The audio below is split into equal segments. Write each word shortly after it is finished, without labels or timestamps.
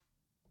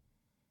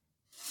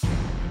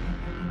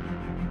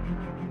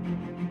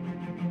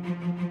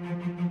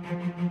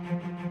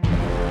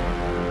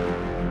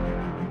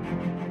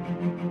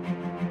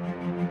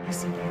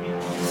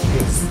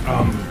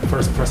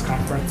first press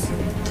conference?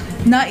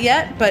 Not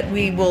yet, but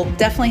we will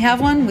definitely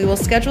have one. We will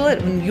schedule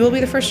it, and you will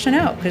be the first to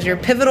know because you're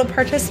pivotal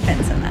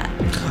participants in that.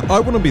 I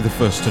want to be the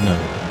first to know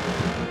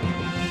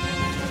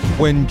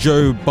when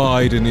Joe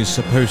Biden is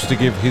supposed to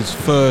give his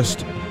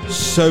first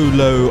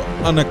solo,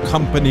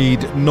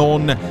 unaccompanied,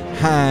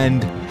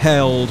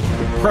 non-handheld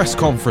press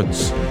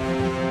conference.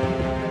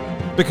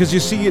 Because you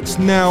see, it's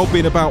now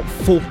been about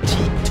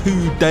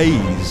 42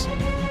 days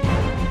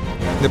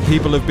that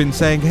people have been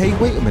saying, hey,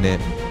 wait a minute.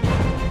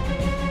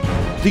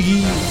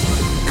 The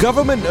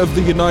government of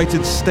the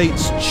United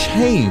States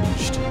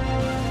changed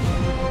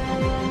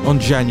on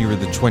January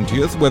the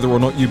 20th, whether or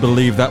not you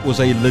believe that was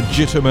a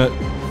legitimate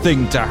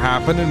thing to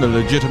happen in a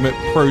legitimate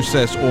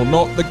process or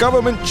not. The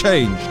government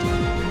changed.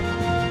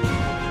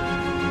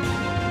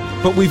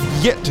 But we've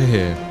yet to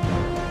hear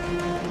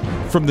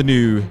from the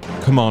new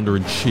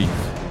Commander-in-Chief.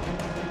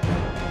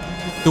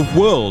 The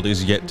world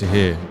is yet to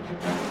hear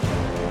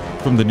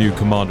from the new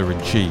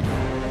Commander-in-Chief.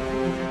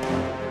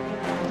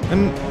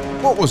 And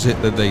what was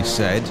it that they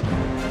said?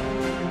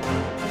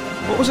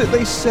 What was it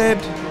they said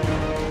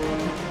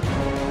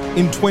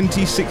in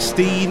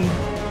 2016?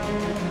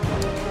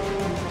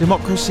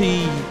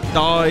 Democracy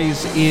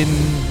dies in...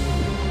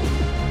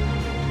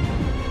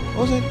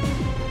 What was it?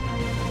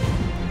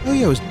 Oh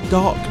yeah, it was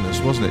darkness,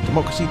 wasn't it?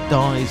 Democracy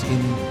dies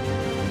in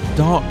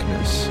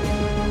darkness.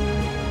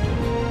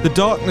 The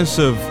darkness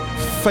of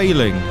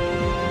failing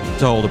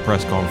to hold a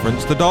press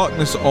conference, the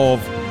darkness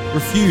of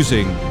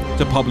refusing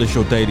to publish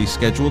your daily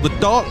schedule, the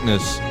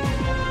darkness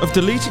of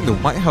deleting the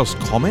White House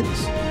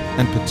comments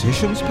and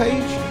petitions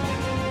page,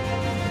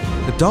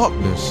 the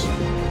darkness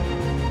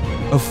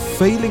of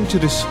failing to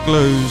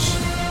disclose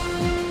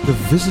the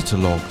visitor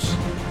logs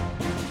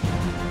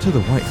to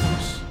the White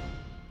House.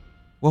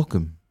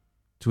 Welcome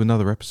to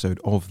another episode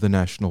of The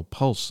National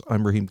Pulse.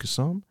 I'm Raheem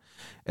Kassam,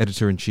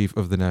 editor-in-chief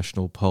of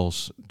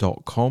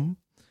thenationalpulse.com.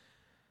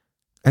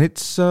 And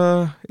it's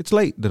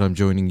late that I'm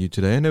joining you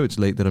today. I know it's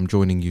late that I'm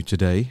joining you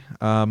today.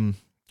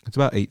 It's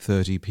about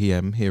 8:30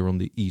 p.m. here on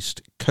the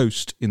East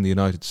Coast in the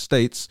United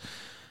States.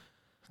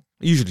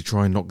 I usually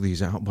try and knock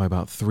these out by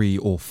about 3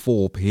 or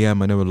 4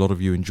 p.m. I know a lot of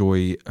you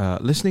enjoy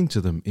listening to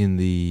them in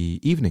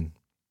the evening.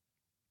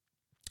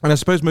 And I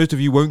suppose most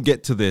of you won't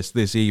get to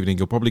this evening.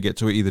 You'll probably get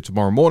to it either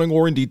tomorrow morning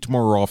or indeed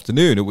tomorrow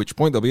afternoon, at which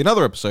point there'll be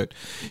another episode.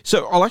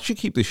 So I'll actually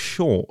keep this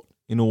short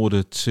in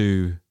order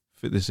to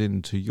fit this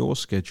into your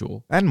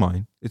schedule and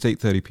mine. It's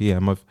 8:30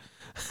 p.m.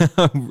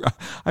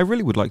 I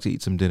really would like to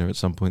eat some dinner at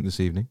some point this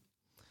evening.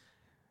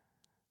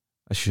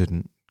 I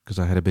shouldn't, because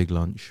I had a big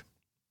lunch.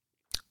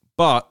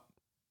 But,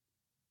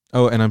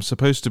 and I'm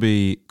supposed to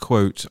be,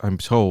 quote, I'm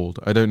told,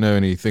 I don't know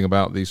anything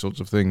about these sorts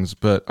of things,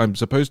 but I'm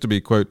supposed to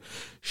be, quote,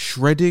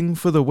 shredding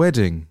for the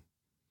wedding.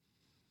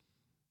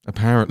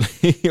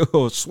 Apparently,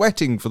 or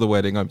sweating for the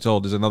wedding, I'm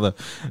told, is another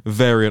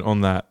variant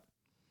on that.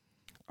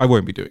 I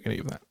won't be doing any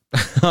of that.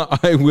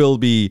 I will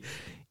be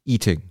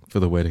eating for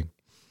the wedding.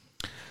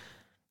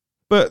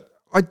 But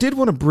I did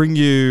want to bring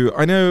you,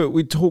 I know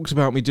we talked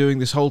about me doing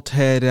this whole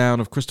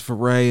teardown of Christopher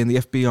Wray and the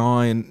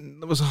FBI,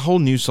 and that was a whole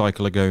news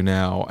cycle ago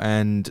now,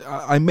 and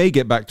I may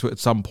get back to it at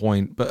some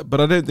point,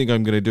 but I don't think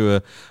I'm going to do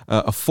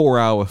a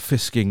 4-hour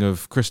fisking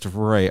of Christopher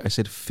Wray. I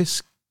said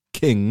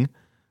fisking,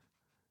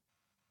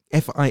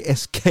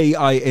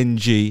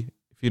 F-I-S-K-I-N-G.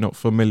 If you're not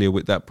familiar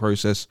with that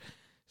process,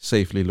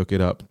 safely look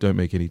it up. Don't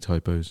make any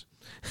typos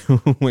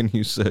when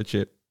you search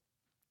it.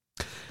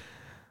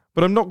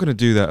 But I'm not going to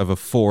do that of a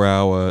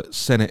 4-hour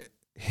Senate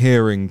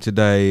hearing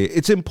today.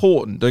 It's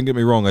important, don't get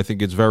me wrong, I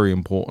think it's very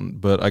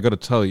important, but I got to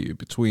tell you,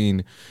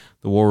 between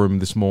the War Room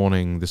this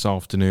morning, this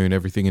afternoon,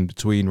 everything in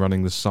between,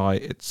 running the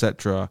site,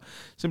 etc.,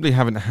 simply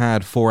haven't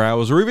had 4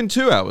 hours or even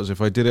 2 hours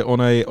if I did it on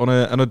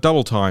a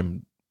double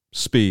time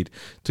speed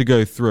to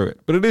go through it.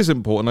 But it is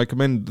important. I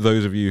commend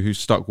those of you who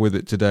stuck with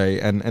it today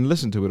and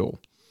listened to it all.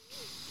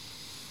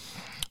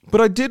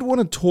 But I did want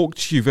to talk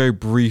to you very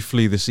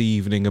briefly this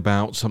evening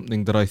about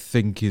something that I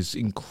think is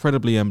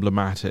incredibly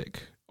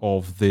emblematic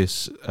of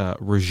this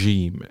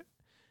regime.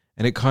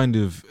 And it kind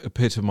of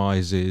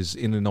epitomizes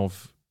in and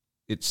of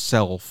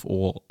itself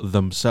or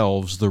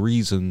themselves the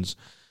reasons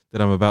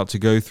that I'm about to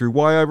go through,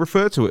 why I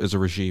refer to it as a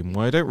regime,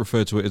 why I don't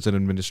refer to it as an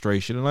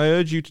administration, and I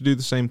urge you to do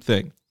the same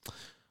thing.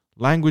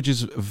 Language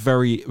is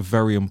very,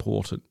 very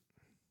important.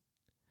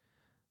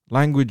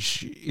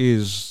 Language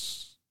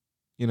is,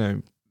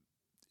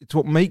 it's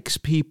what makes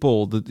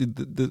people, the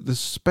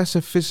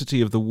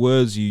specificity of the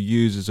words you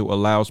use is what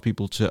allows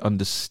people to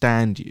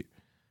understand you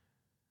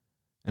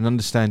and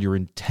understand your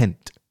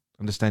intent,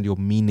 understand your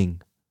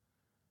meaning.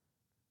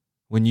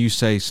 When you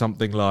say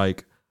something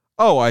like,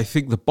 oh, I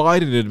think the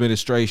Biden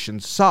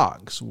administration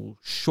sucks, well,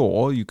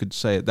 sure, you could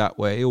say it that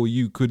way, or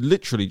you could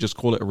literally just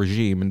call it a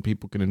regime and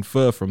people can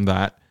infer from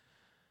that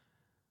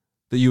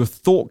you have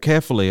thought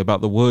carefully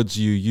about the words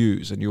you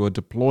use and you are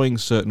deploying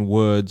certain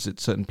words at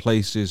certain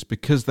places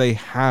because they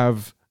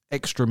have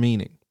extra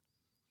meaning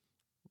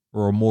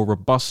or a more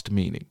robust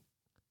meaning.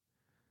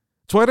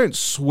 That's why I don't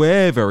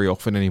swear very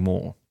often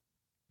anymore.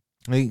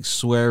 I think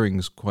swearing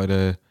is quite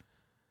a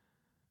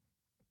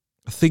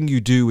a thing you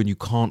do when you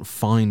can't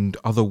find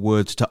other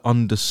words to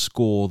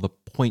underscore the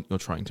point you're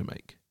trying to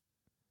make.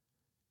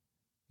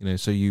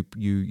 So you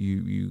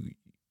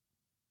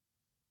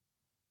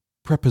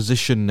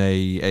preposition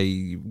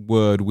a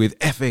word with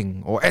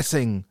effing or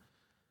essing,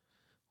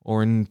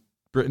 or in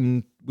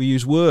Britain we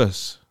use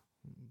worse.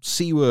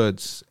 C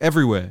words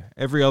everywhere.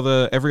 Every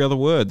other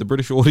word. The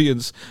British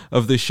audience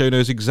of this show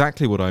knows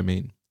exactly what I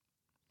mean.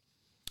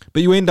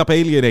 But you end up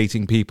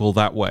alienating people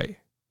that way.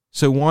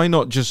 So why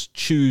not just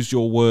choose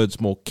your words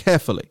more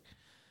carefully?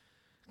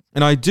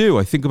 And I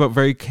think about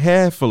very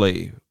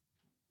carefully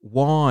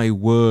why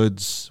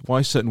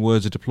certain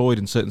words are deployed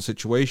in certain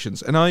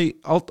situations. And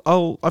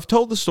I've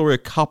told the story a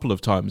couple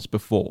of times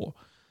before,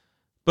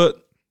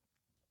 but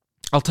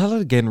I'll tell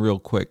it again real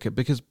quick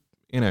because,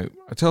 I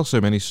tell so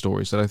many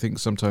stories that I think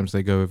sometimes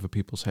they go over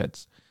people's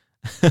heads.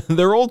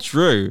 They're all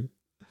true.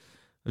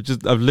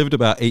 I've lived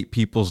about 8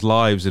 people's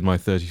lives in my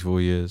 34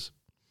 years.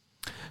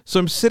 So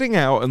I'm sitting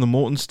out on the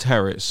Morton's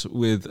Terrace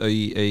with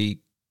a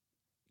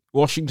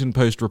Washington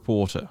Post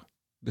reporter.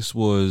 This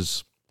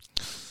was,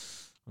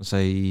 I'll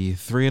say,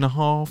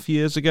 3.5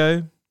 years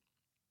ago.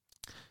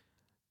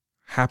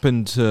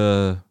 Happened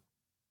to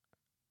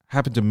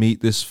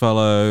meet this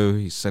fellow.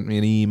 He sent me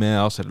an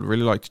email, said I'd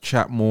really like to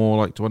chat more,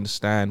 like to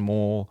understand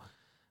more.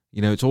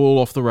 It's all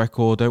off the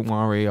record. Don't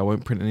worry, I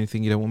won't print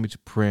anything you don't want me to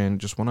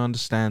print. Just want to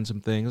understand some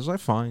things. I was like,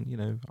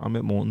 fine, I'm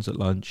at Morton's at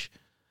lunch.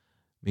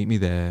 Meet me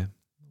there.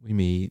 We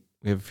meet.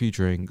 We have a few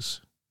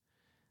drinks.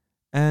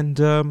 And,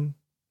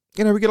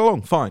 we get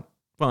along. Fine.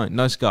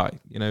 Nice guy.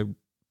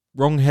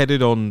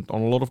 Wrong-headed on a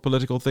lot of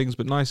political things,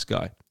 but nice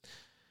guy.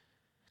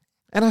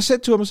 And I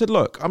said to him,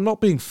 look, I'm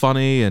not being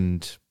funny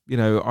and,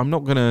 I'm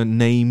not going to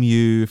name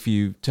you if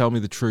you tell me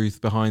the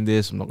truth behind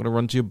this. I'm not going to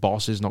run to your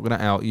bosses, not going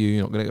to out you.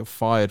 You're not going to get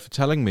fired for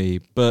telling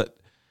me. But,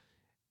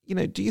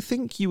 do you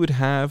think you would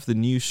have the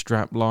new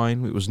strap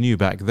line? It was new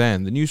back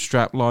then. The new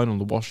strap line on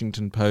the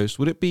Washington Post.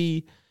 Would it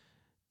be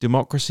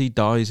 "Democracy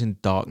dies in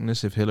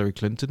darkness" if Hillary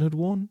Clinton had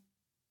won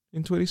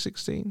in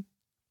 2016?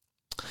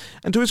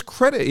 And to his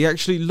credit, he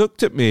actually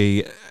looked at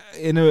me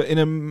in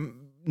a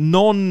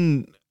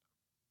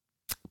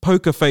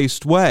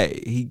non-poker-faced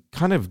way. He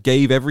kind of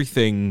gave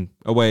everything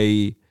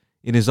away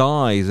in his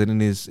eyes and in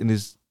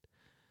his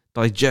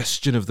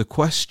digestion of the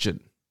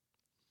question.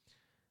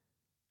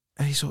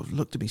 And he sort of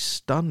looked at me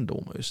stunned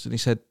almost, and he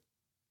said,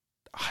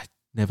 "I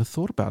never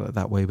thought about it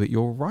that way, but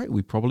you're right,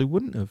 we probably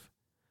wouldn't have."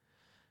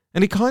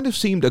 And he kind of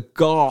seemed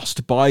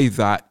aghast by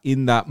that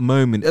in that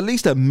moment, at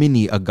least a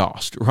mini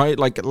aghast, right?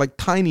 Like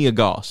tiny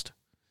aghast.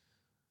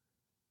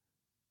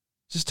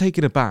 Just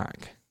taken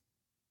aback.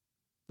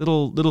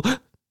 Little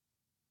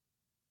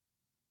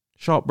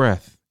sharp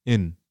breath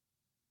in.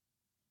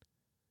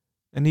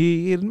 And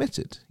he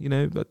admitted,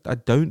 but I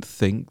don't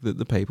think that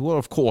the paper, well,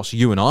 of course,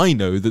 you and I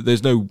know that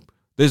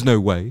there's no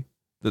way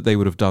that they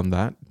would have done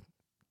that.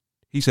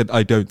 He said,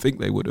 I don't think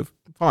they would have.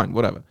 Fine,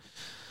 whatever.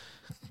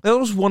 That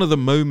was one of the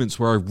moments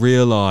where I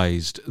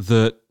realized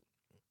that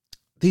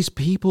these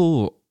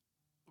people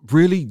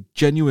really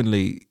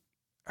genuinely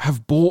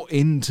have bought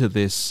into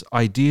this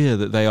idea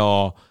that they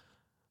are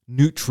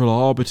neutral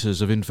arbiters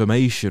of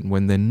information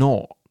when they're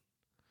not.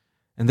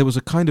 And there was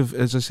a kind of,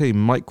 as I say,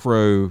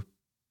 micro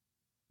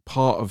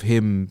part of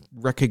him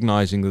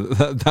recognizing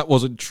that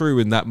wasn't true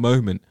in that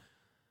moment.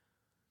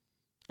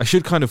 I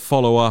should kind of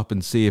follow up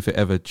and see if it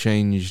ever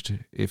changed,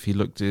 if he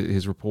looked at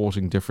his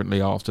reporting differently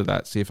after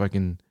that, see if I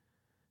can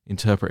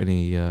interpret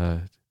any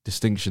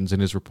distinctions in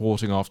his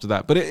reporting after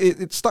that. But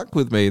it stuck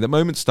with me. The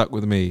moment stuck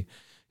with me.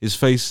 His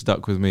face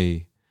stuck with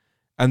me.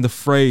 And the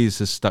phrase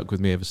has stuck with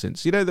me ever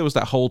since. There was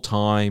that whole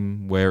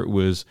time where it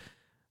was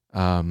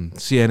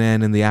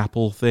CNN and the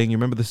Apple thing. You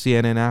remember the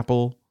CNN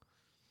Apple?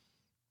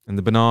 And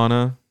the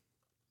banana?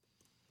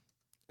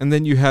 And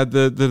then you had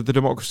the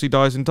democracy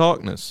dies in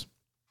darkness.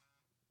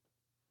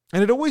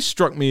 And it always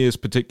struck me as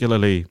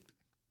particularly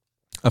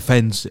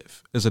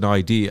offensive as an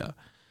idea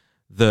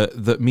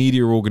that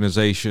media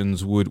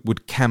organizations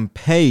would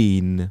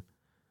campaign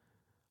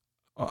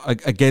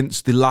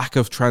against the lack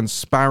of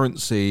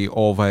transparency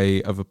of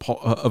a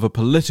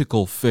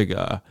political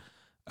figure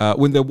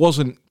when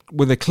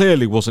there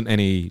clearly wasn't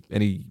any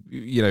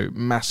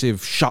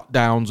massive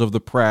shutdowns of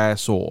the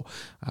press or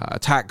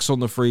attacks on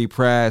the free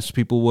press.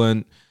 People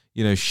weren't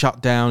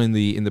shut down in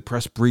the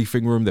press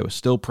briefing room. There were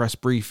still press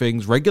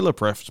briefings, regular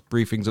press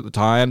briefings at the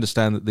time. I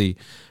understand that the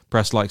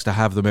press likes to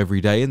have them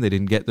every day, and they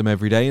didn't get them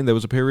every day, and there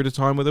was a period of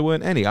time where there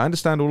weren't any. I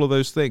understand all of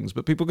those things,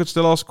 but people could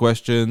still ask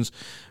questions.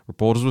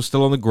 Reporters were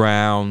still on the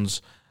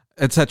grounds,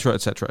 etc.,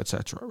 etc.,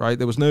 etc. Right?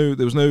 There was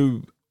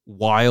no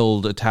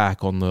wild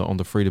attack on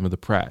the freedom of the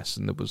press,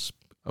 and there was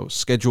a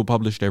schedule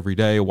published every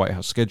day, a White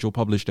House schedule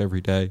published every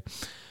day.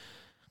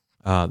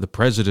 The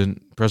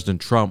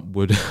President Trump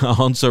would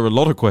answer a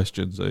lot of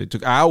questions. It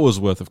took hours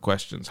worth of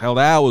questions, held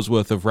hours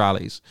worth of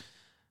rallies.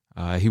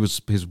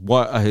 His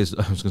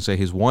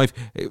wife,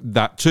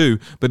 that too,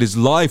 but his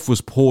life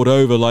was poured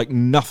over like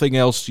nothing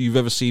else you've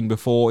ever seen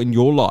before in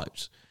your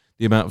lives.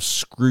 The amount of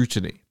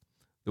scrutiny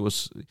There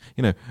was,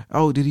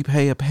 did he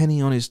pay a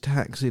penny on his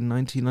tax in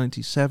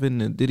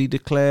 1997? And did he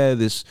declare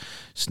this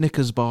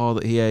Snickers bar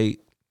that he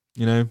ate,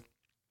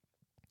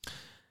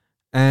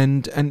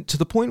 And to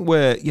the point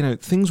where,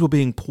 things were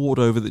being poured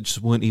over that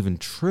just weren't even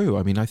true.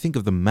 I mean, I think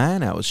of the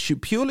man hours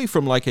purely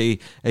from like a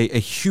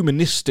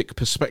humanistic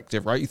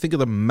perspective, right? You think of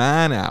the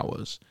man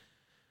hours,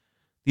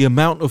 the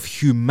amount of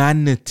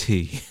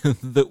humanity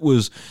that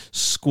was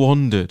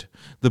squandered,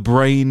 the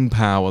brain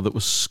power that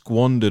was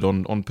squandered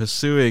on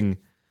pursuing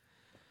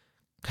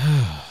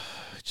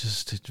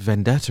just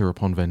vendetta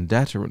upon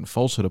vendetta and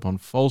falsehood upon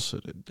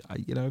falsehood.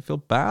 I feel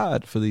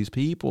bad for these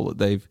people that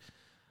they've.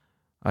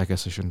 I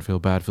guess I shouldn't feel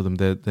bad for them.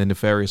 They're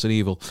nefarious and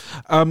evil.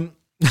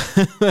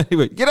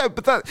 Anyway,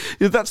 but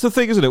that's the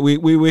thing, isn't it?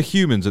 We're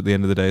humans at the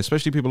end of the day,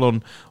 especially people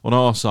on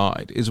our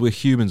side. Is we're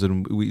humans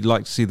and we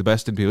like to see the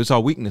best in people. It's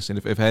our weakness,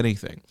 if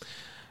anything.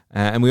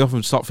 And we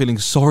often start feeling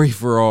sorry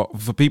for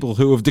people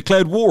who have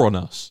declared war on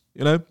us.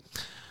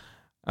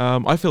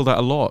 I feel that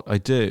a lot. I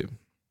do.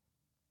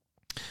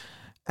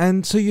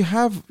 And so you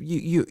have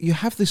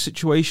this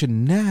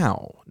situation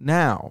now.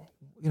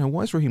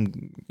 Why is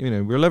Raheem,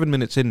 we're 11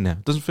 minutes in now.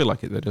 Doesn't feel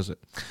like it though, does it?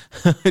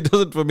 It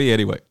doesn't for me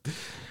anyway.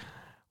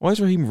 Why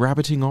is Raheem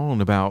rabbiting on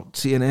about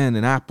CNN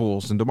and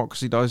apples and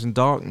democracy dies in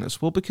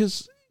darkness? Well,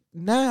 because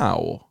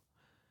now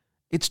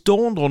it's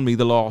dawned on me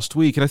the last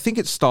week, and I think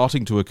it's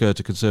starting to occur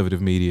to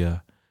conservative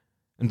media.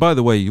 And by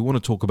the way, you want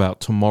to talk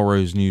about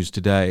tomorrow's news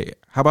today.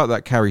 How about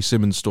that Carrie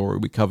Simmons story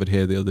we covered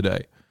here the other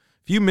day?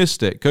 If you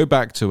missed it, go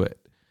back to it.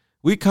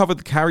 We covered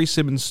the Carrie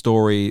Simmons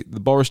story, the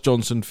Boris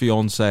Johnson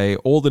fiancé,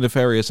 all the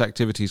nefarious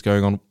activities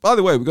going on. By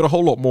the way, we've got a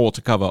whole lot more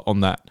to cover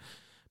on that.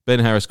 Ben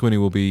Harris-Quinney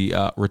will be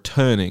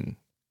returning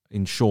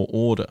in short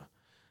order.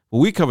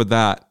 Well, we covered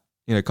that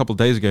a couple of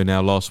days ago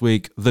now, last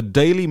week. The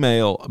Daily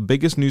Mail,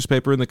 biggest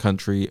newspaper in the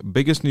country,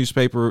 biggest news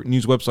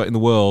website in the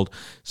world,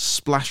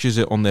 splashes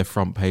it on their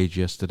front page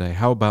yesterday.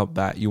 How about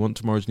that? You want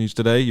tomorrow's news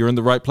today? You're in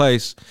the right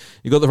place.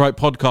 You got the right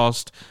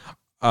podcast.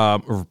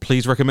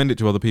 Please recommend it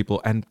to other people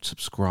and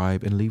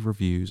subscribe and leave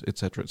reviews,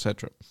 etc.,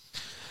 etc.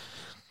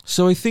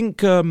 So I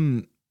think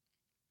the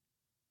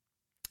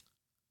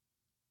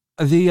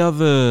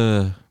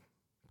other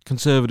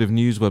conservative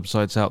news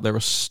websites out there are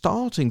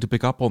starting to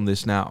pick up on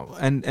this now.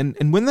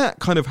 And when that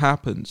kind of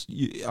happens,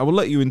 I will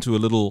let you into a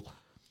little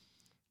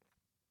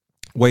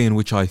way in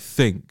which I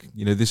think,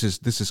 this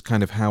is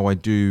kind of how we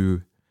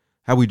do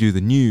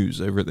the news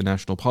over at the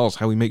National Pulse,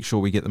 how we make sure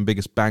we get the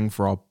biggest bang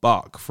for our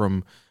buck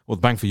the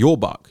bang for your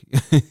buck,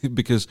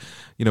 because,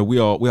 we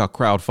are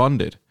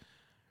crowd-funded.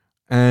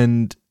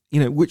 And,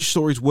 which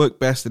stories work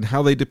best and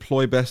how they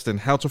deploy best and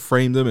how to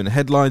frame them and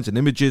headlines and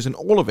images and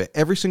all of it,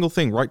 every single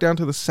thing, right down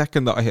to the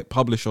second that I hit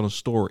publish on a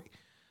story,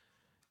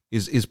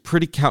 is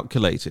pretty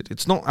calculated.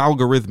 It's not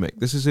algorithmic.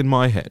 This is in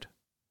my head.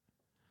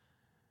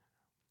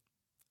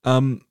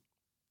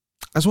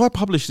 As I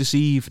published this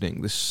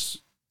evening, this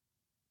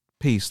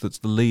piece that's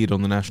the lead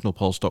on the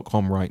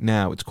nationalpulse.com right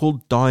now, it's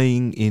called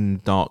Dying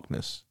in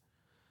Darkness.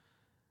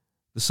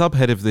 The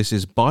subhead of this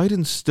is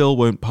Biden still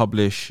won't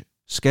publish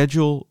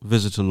schedule,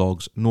 visitor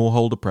logs, nor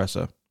hold a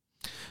presser.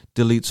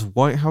 Deletes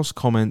White House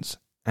comments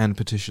and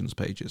petitions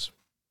pages.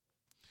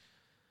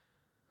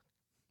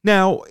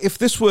 Now, if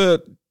this were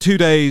 2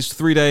 days,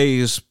 3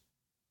 days,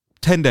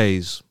 10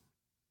 days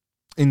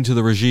into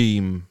the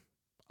regime,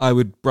 I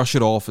would brush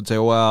it off and say,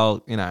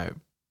 well, they're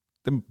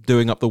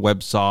doing up the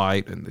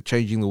website and they're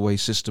changing the way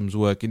systems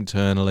work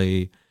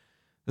internally.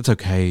 That's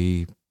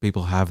okay.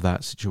 People have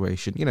that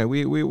situation.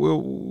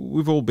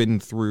 We've all been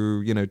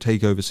through,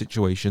 takeover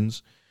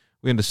situations.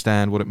 We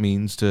understand what it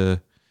means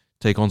to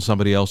take on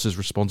somebody else's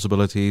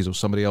responsibilities or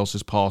somebody else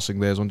is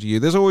passing theirs onto you.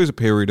 There's always a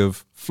period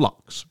of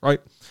flux,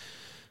 right?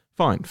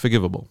 Fine,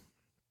 forgivable.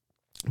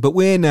 But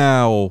we're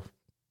now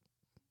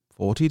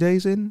 40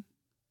 days in,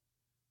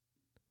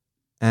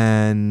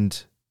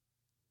 and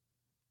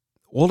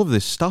all of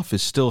this stuff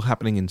is still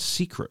happening in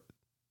secret.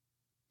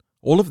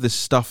 All of this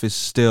stuff is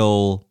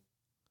still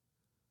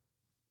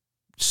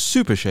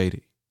super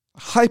shady,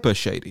 hyper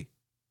shady.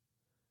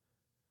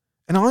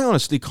 And I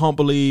honestly can't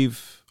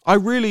believe, I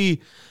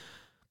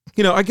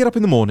get up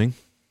in the morning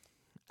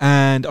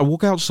and I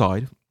walk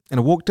outside and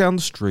I walk down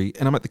the street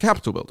and I'm at the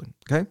Capitol building,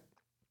 okay?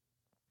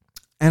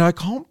 And I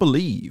can't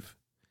believe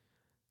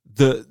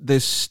that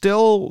there's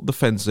still the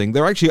fencing.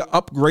 They're actually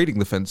upgrading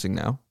the fencing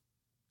now,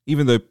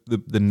 even though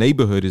the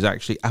neighborhood is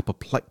actually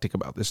apoplectic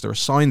about this. There are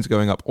signs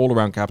going up all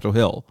around Capitol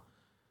Hill,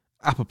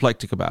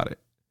 apoplectic about it.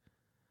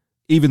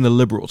 Even the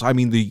liberals,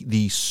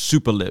 the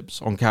super libs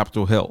on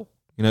Capitol Hill,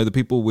 the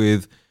people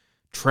with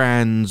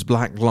trans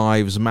Black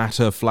Lives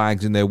Matter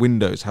flags in their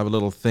windows have a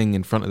little thing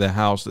in front of their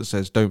house that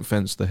says, don't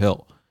fence the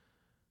hill.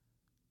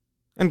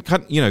 And,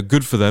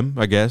 good for them,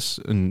 I guess,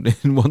 in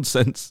one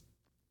sense,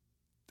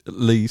 at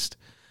least.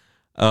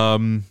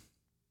 But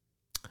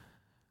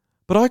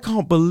I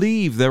can't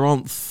believe there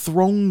aren't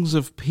throngs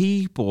of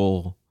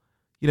people,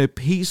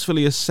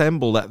 peacefully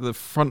assembled at the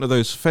front of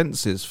those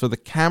fences, for the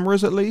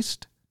cameras at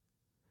least.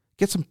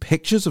 Get some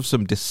pictures of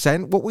some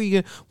dissent. What are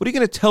you going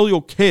to tell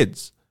your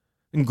kids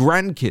and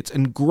grandkids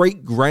and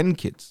great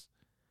grandkids.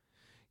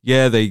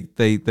 Yeah, they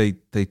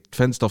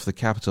fenced off the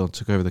capital and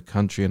took over the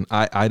country, and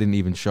I didn't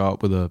even show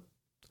up with a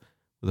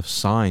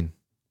sign,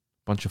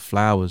 bunch of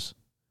flowers.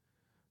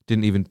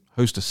 Didn't even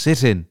host a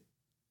sit-in.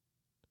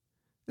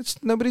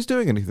 Nobody's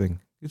doing anything.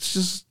 It's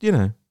just,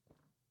 Look,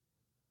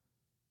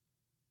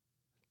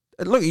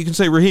 you can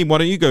say, Raheem, why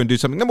don't you go and do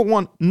something? Number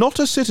one, not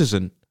a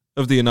citizen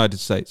of the United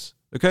States,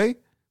 okay?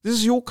 This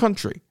is your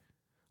country.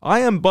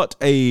 I am but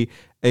a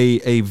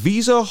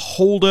visa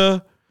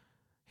holder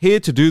here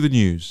to do the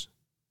news.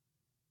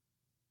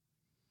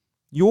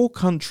 Your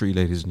country,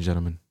 ladies and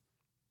gentlemen.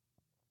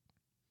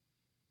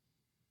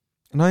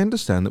 And I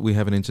understand that we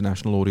have an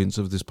international audience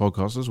of this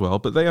podcast as well,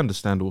 but they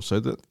understand also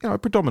that I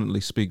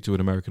predominantly speak to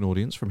an American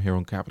audience from here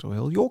on Capitol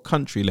Hill. Your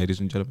country, ladies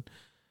and gentlemen.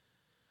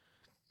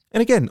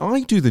 And again,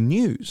 I do the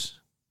news.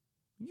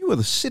 You are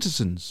the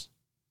citizens.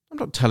 I'm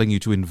not telling you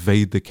to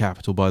invade the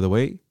Capitol, by the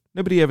way.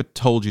 Nobody ever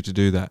told you to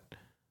do that.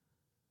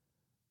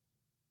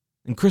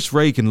 And Chris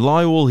Wray can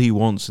lie all he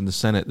wants in the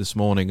Senate this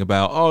morning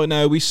about, oh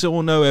no, we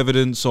saw no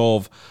evidence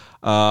of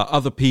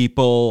other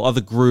people,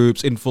 other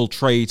groups,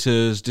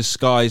 infiltrators,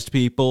 disguised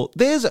people.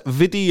 There's a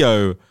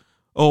video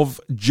of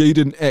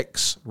Jaden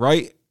X,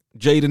 right?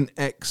 Jaden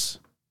X.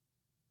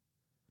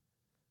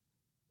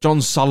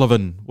 John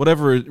Sullivan,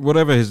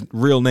 whatever his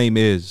real name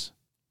is,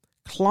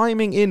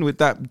 climbing in with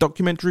that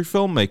documentary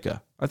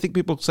filmmaker. I think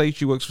people say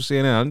she works for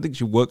CNN. I don't think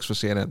she works for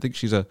CNN. I think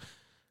she's a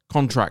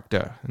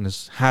contractor and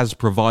has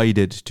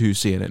provided to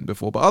CNN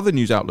before, but other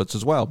news outlets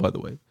as well, by the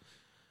way.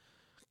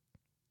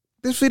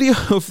 This video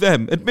of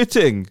them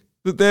admitting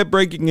that they're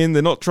breaking in,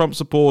 they're not Trump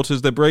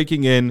supporters, they're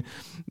breaking in.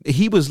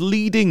 He was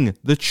leading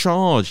the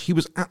charge. He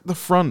was at the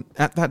front,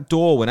 at that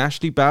door when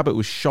Ashley Babbitt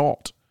was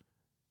shot.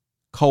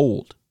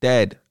 Cold,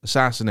 dead,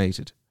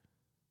 assassinated.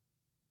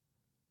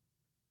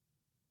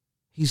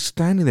 He's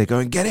standing there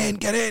going, get in,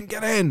 get in,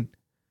 get in.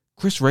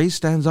 Chris Wray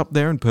stands up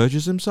there and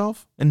perjures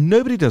himself, and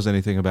nobody does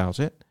anything about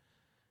it.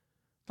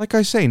 Like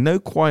I say, no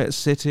quiet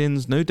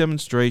sit-ins, no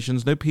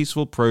demonstrations, no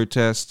peaceful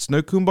protests,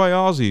 no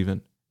kumbayas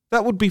even.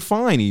 That would be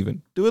fine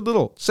even. Do a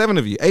little. 7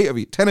 of you, 8 of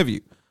you, 10 of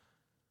you.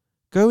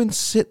 Go and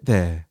sit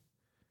there.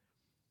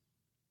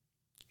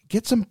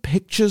 Get some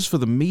pictures for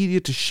the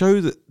media to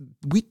show that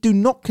we do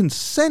not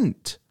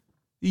consent.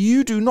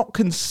 You do not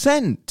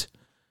consent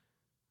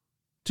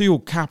to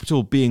your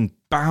capital being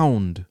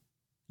bound.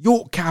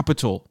 Your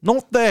capital,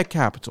 not their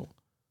capital.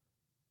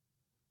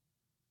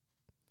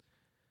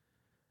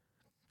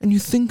 And you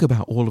think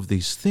about all of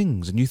these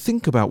things, and you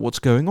think about what's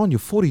going on. You're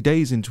 40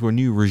 days into a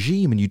new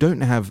regime, and you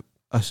don't have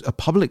a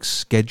public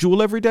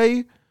schedule every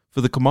day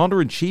for the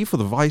commander-in-chief or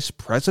the vice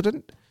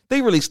president.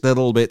 They release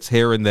little bits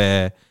here and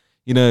there.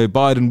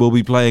 Biden will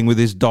be playing with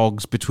his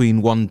dogs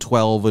between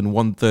 1:12 and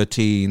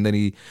 1:13. Then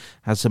he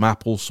has some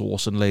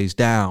applesauce and lays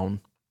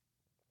down.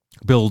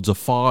 Builds a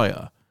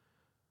fire.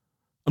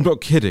 I'm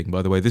not kidding,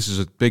 by the way. This is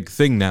a big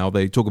thing now.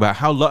 They talk about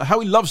how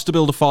he loves to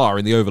build a fire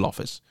in the Oval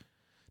Office.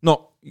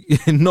 Not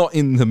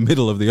in the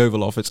middle of the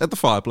Oval Office, at the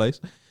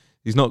fireplace.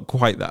 He's not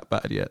quite that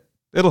bad yet.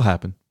 It'll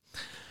happen.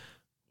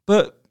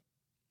 But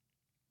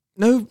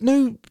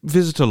no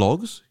visitor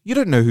logs. You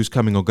don't know who's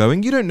coming or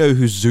going. You don't know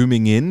who's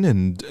zooming in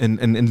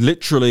and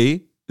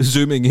literally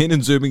zooming in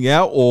and zooming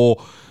out, or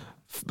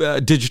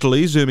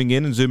digitally zooming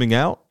in and zooming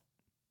out.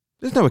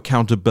 There's no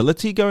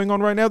accountability going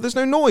on right now. There's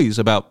no noise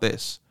about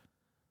this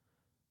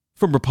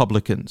from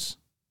Republicans.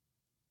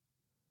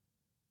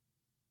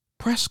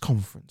 Press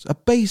conference, a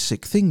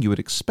basic thing you would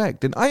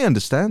expect. And I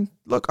understand.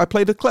 Look, I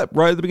played a clip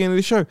right at the beginning of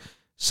the show.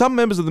 Some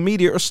members of the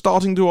media are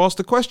starting to ask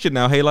the question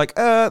now, hey,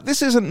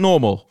 this isn't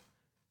normal.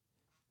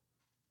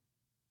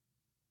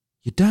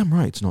 You're damn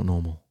right it's not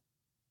normal.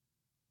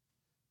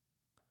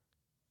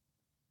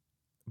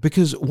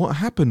 Because what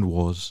happened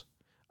was,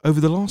 over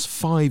the last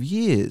 5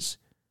 years,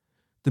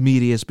 the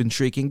media has been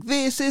shrieking,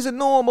 this isn't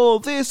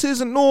normal,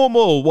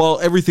 while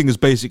everything has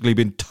basically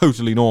been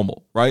totally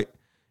normal, right?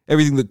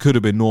 Everything that could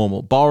have been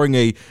normal, barring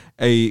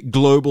a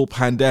global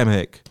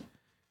pandemic.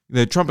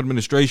 The Trump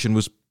administration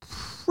was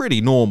pretty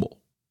normal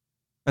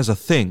as a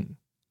thing.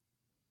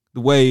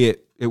 The way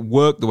it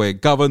worked, the way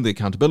it governed, the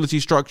accountability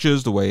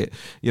structures, the way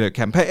it,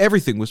 campaign,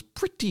 everything was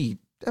pretty,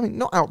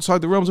 not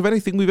outside the realms of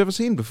anything we've ever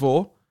seen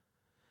before.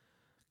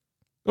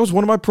 That was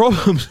one of my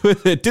problems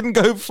with it. Didn't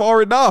go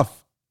far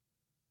enough.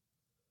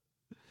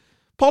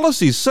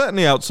 Policies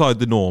certainly outside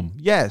the norm,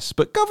 yes,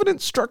 but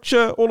governance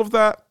structure, all of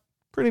that,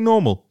 pretty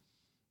normal.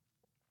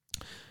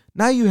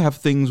 Now you have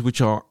things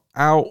which are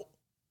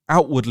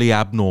outwardly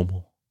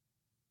abnormal.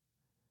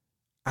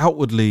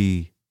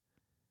 Outwardly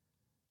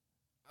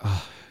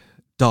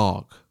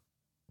dark.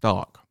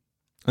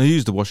 I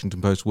use the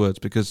Washington Post words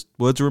because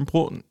words are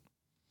important.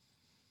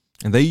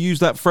 And they use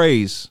that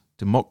phrase,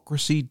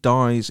 democracy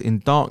dies in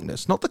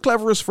darkness. Not the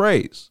cleverest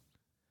phrase,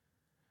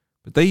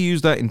 but they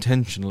use that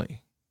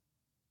intentionally.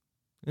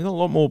 There's a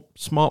lot more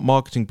smart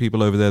marketing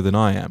people over there than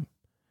I am,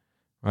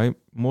 right?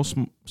 More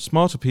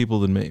smarter people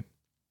than me.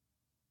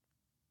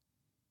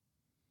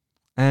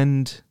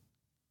 And,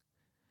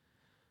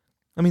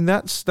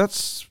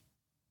 that's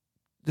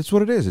That's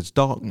what it is. It's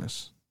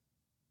darkness.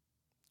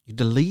 You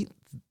delete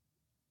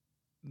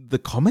the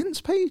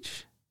comments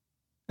page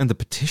and the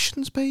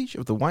petitions page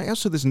of the White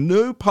House, so there's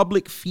no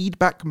public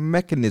feedback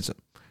mechanism.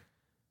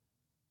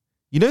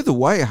 You know the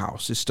White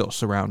House is still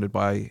surrounded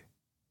by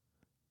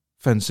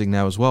fencing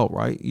now as well,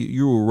 right?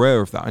 You're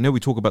aware of that. I know we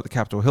talk about the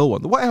Capitol Hill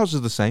one. The White House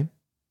is the same.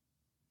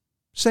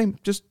 Same,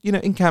 just,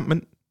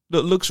 encampment.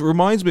 That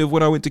reminds me of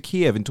when I went to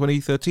Kiev in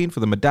 2013 for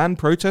the Maidan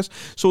protest.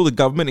 Saw the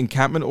government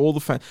encampment,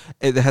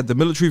 they had the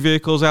military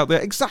vehicles out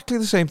there. Exactly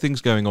the same things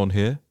going on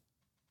here.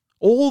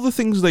 All the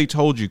things they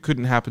told you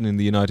couldn't happen in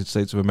the United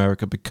States of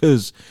America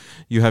because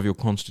you have your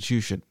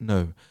Constitution.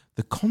 No,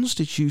 the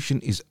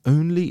Constitution is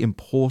only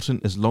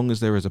important as long as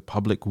there is a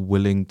public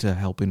willing to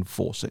help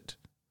enforce it.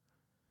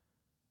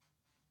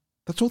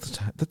 That's all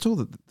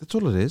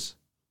it is.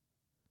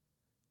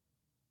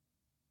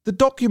 The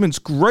document's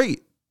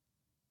great.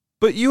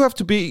 But you have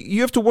to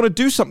want to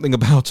do something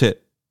about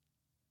it.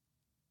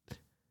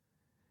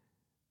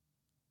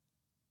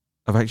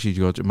 I've actually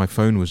got, my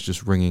phone was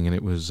just ringing and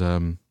it was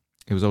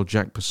old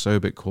Jack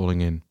Posobiec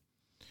calling in.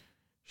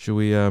 Should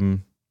we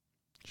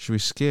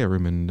scare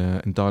him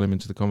and dial him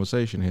into the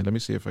conversation here? Let me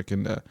see if I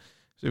can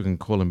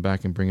call him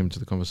back and bring him to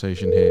the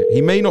conversation here.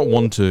 He may not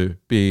want to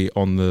be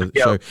on the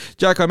show.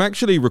 Jack, I'm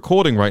actually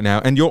recording right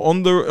now, and you're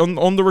on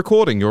the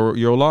recording.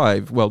 You're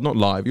live. Well, not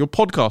live. You're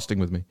podcasting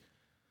with me.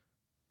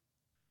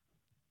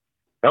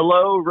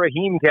 Hello,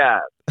 Raheem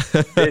Cast.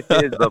 This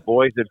is the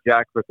voice of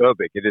Jack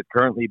Posobiec. It is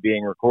currently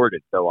being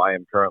recorded, so I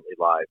am currently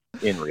live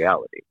in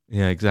reality.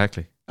 Yeah,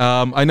 exactly.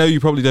 I know you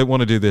probably don't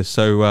want to do this,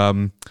 so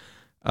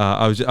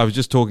I was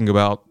just talking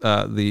about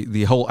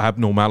the whole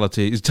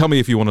abnormality. Tell me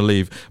if you want to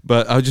leave,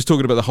 but I was just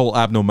talking about the whole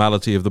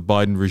abnormality of the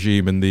Biden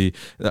regime and the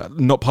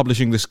not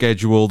publishing the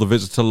schedule, the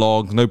visitor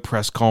logs, no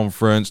press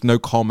conference, no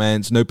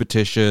comments, no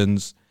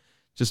petitions.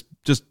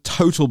 Just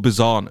total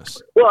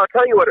bizarrarness. Well, I'll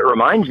tell you what it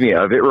reminds me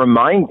of. It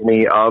reminds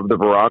me of the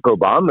Barack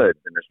Obama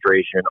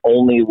administration,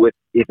 only with,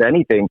 if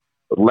anything,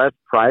 less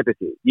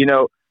privacy.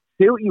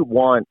 Say what you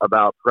want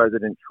about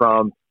President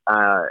Trump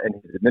and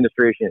his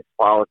administration, his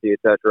policy,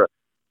 etc.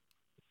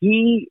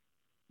 He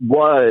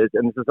was,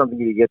 and this is something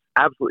he gets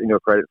absolutely no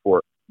credit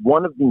for,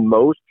 one of the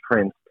most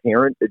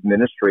transparent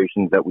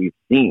administrations that we've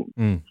seen.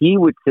 He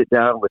would sit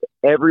down with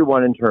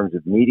everyone in terms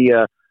of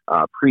media.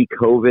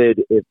 Pre-COVID,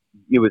 it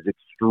was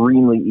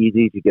extremely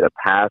easy to get a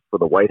pass for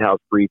the White House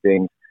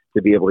briefings,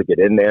 to be able to get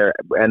in there.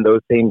 And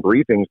those same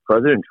briefings,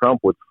 President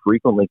Trump would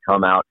frequently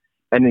come out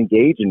and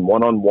engage in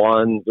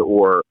one-on-ones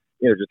or,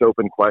 just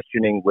open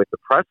questioning with the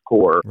press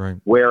corps. Right.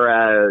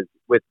 Whereas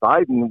with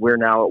Biden, we're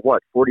now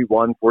at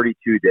 41,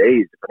 42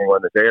 days, depending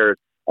on the airs,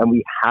 and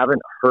we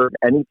haven't heard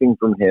anything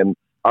from him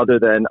other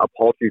than a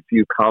paltry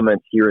few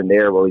comments here and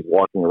there while he's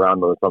walking around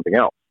with something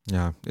else.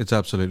 Yeah, it's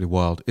absolutely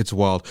wild. It's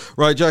wild.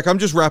 Right, Jack, I'm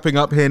just wrapping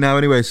up here now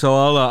anyway, so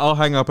I'll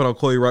hang up and I'll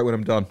call you right when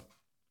I'm done.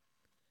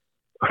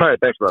 All right,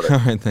 thanks, brother. All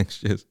right,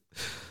 thanks. Cheers.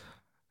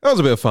 That was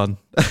a bit of fun.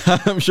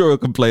 I'm sure he'll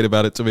complain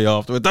about it to me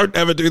afterward. Don't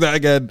ever do that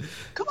again.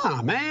 Come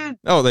on, man.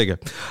 Oh, there you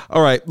go.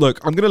 All right,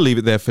 look, I'm going to leave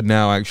it there for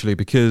now, actually,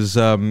 because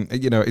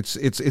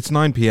it's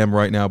 9 p.m.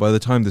 right now. By the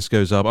time this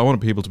goes up, I want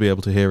people to be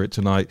able to hear it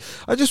tonight.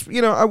 I just,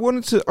 I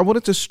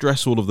wanted to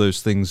stress all of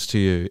those things to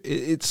you.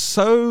 It's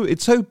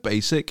so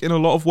basic in a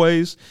lot of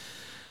ways.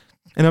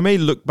 And I may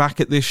look back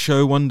at this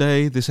show one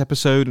day, this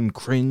episode, and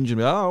cringe and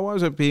be, why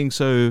is it being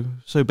so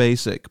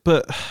basic?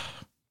 But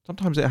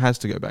sometimes it has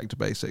to go back to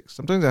basics.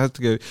 Sometimes it has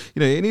to go,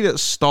 you need a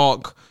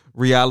stark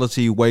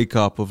reality wake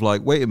up of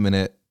like, wait a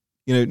minute,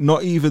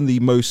 not even the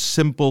most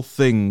simple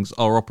things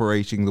are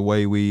operating the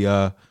way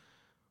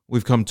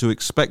we've come to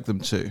expect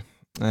them to.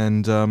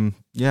 And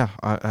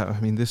I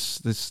mean,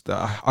 this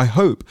I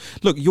hope.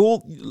 Look, you're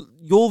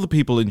the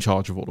people in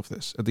charge of all of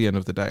this. At the end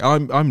of the day,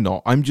 I'm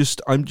not.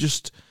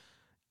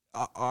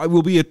 I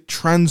will be a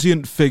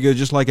transient figure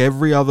just like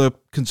every other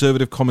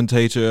conservative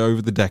commentator over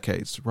the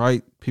decades,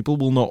 right? People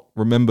will not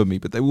remember me,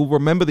 but they will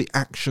remember the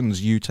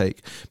actions you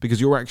take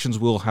because your actions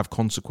will have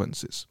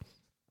consequences.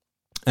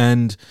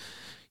 And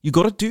you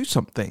got to do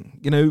something,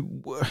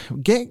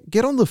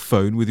 get on the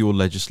phone with your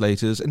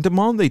legislators and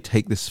demand they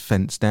take this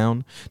fence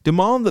down.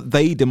 Demand that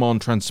they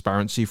demand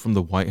transparency from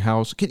the White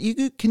House. Can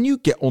you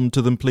get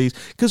onto them, please?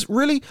 Because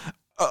really,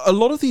 a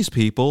lot of these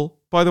people,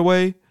 by the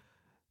way,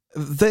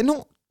 they're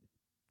not,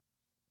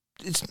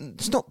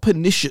 it's not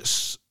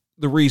pernicious,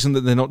 the reason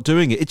that they're not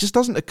doing it. It just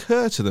doesn't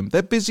occur to them.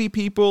 They're busy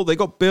people. They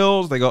got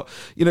bills. They got,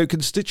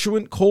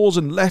 constituent calls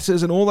and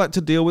letters and all that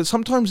to deal with.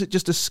 Sometimes it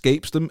just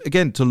escapes them,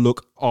 again, to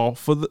look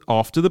after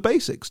the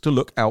basics, to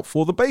look out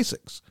for the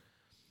basics.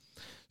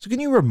 So can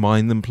you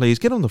remind them, please?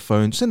 Get on the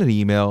phone, send an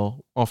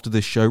email after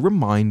this show,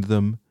 remind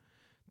them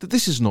that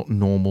this is not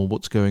normal,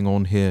 what's going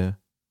on here.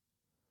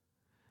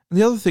 And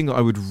the other thing that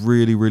I would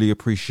really, really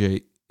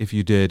appreciate if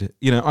you did,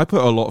 I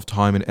put a lot of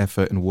time and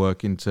effort and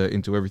work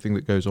into everything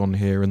that goes on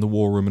here in the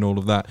war room and all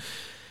of that.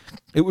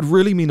 It would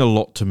really mean a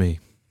lot to me.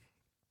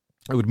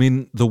 It would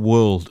mean the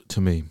world to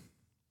me.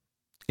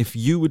 If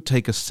you would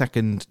take a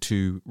second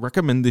to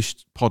recommend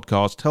this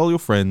podcast, tell your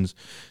friends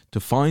to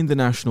find the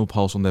National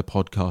Pulse on their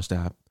podcast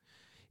app.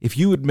 if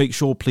you would make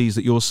sure, please,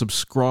 that you're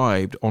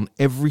subscribed on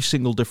every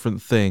single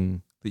different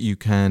thing that you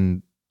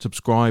can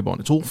subscribe on.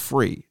 It's all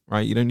free,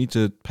 right? You don't need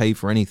to pay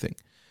for anything.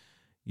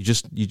 You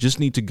just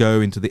need to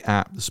go into the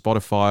app, the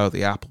Spotify or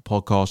the Apple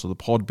Podcast or the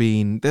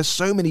Podbean. There's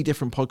so many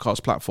different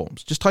podcast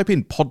platforms. Just type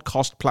in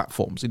podcast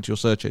platforms into your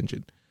search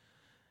engine.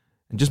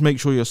 And just make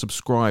sure you're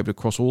subscribed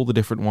across all the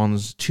different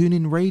ones.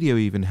 TuneIn Radio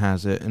even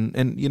has it,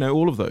 and you know,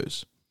 all of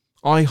those.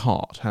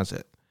 iHeart has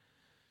it.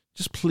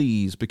 Just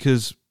please,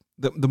 because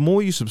the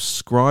more you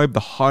subscribe, the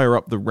higher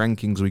up the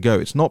rankings we go.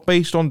 It's not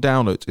based on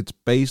downloads. It's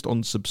based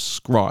on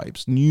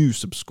subscribes, new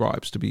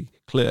subscribes, to be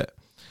clear.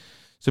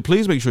 So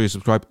please make sure you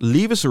subscribe.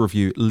 Leave us a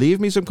review. Leave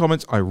me some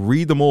comments. I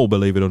read them all,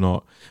 believe it or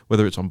not.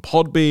 Whether it's on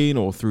Podbean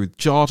or through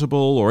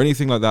Chartable or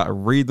anything like that, I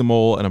read them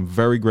all, and I'm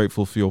very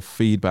grateful for your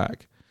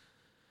feedback.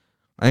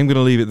 I'm going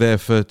to leave it there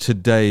for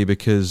today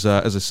because,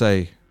 as I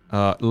say,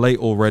 late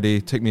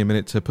already. Take me a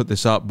minute to put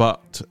this up.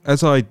 But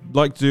as I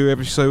like to do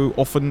every so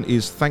often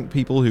is thank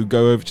people who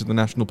go over to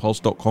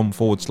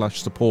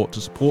thenationalpulse.com/support to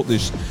support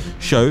this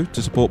show,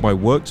 to support my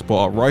work, to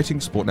support our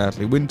writing, support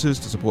Natalie Winters,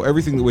 to support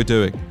everything that we're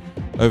doing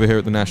over here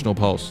at the National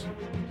Pulse.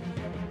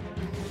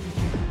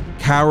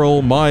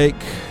 Carol, Mike,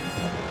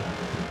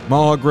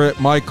 Margaret,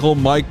 Michael,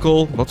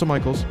 lots of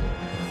Michaels.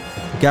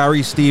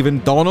 Gary, Stephen,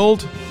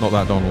 Donald, not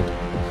that Donald.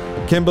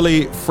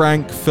 Kimberly,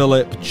 Frank,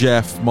 Philip,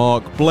 Jeff,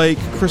 Mark, Blake,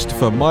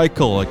 Christopher,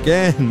 Michael,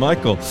 again,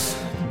 Michael,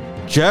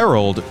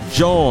 Gerald,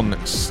 John,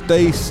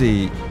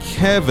 Stacy,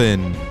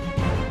 Kevin.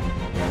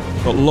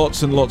 Got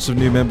lots and lots of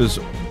new members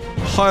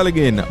piling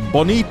in.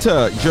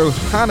 Bonita,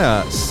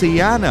 Johanna,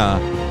 Sienna,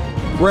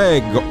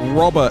 Greg,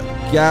 Robert,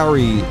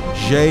 Gary,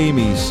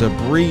 Jamie,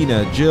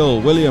 Sabrina,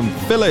 Jill, William,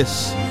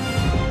 Phyllis,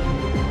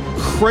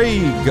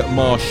 Craig,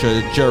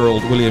 Marsha,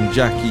 Gerald, William,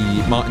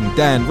 Jackie, Martin,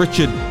 Dan,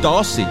 Richard,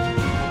 Darcy.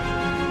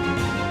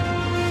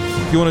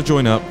 If you want to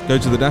join up, go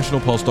to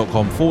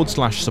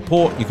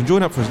thenationalpulse.com/support. You can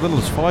join up for as little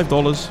as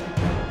 $5,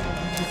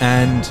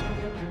 and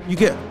you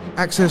get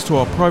access to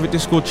our private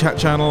Discord chat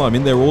channel. I'm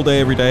in there all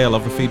day, every day. I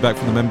love the feedback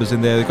from the members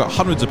in there. They've got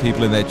hundreds of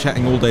people in there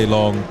chatting all day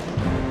long.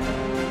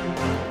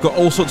 Got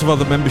all sorts of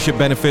other membership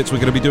benefits. We're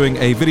going to be doing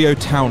a video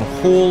town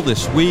hall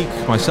this week,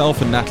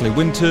 myself and Natalie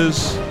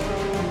Winters.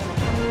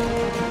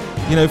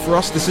 You know, for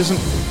us, this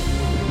isn't...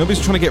 Nobody's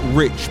trying to get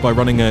rich by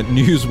running a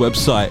news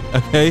website,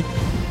 okay?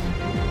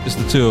 Just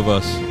the two of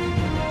us.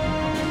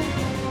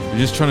 We're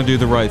just trying to do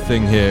the right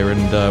thing here,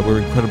 and we're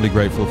incredibly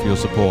grateful for your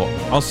support.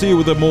 I'll see you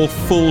with a more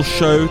full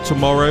show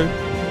tomorrow.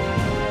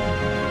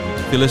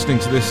 If you're listening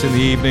to this in the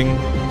evening,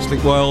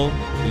 sleep well.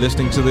 If you're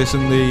listening to this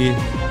in the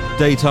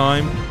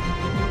daytime,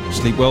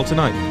 sleep well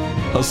tonight.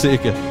 I'll see you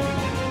again.